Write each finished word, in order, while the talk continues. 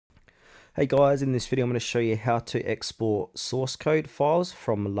Hey guys, in this video I'm going to show you how to export source code files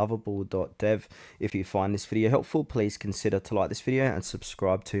from Lovable.dev. If you find this video helpful, please consider to like this video and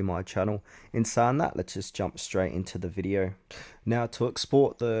subscribe to my channel. In saying that, let's just jump straight into the video. Now, to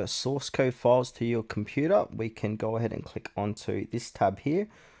export the source code files to your computer, we can go ahead and click onto this tab here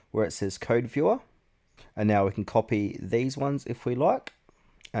where it says Code Viewer. And now we can copy these ones if we like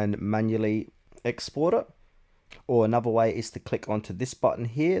and manually export it. Or another way is to click onto this button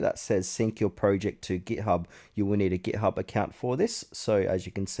here that says sync your project to GitHub. You will need a GitHub account for this. So as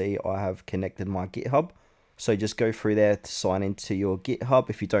you can see, I have connected my GitHub. So just go through there to sign into your GitHub.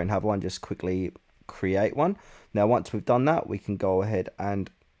 If you don't have one, just quickly create one. Now, once we've done that, we can go ahead and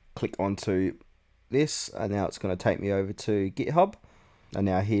click onto this. And now it's going to take me over to GitHub. And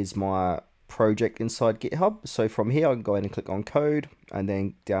now here's my project inside GitHub. So from here, I can go ahead and click on code and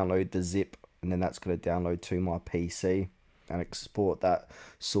then download the zip. And then that's going to download to my PC and export that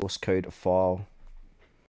source code file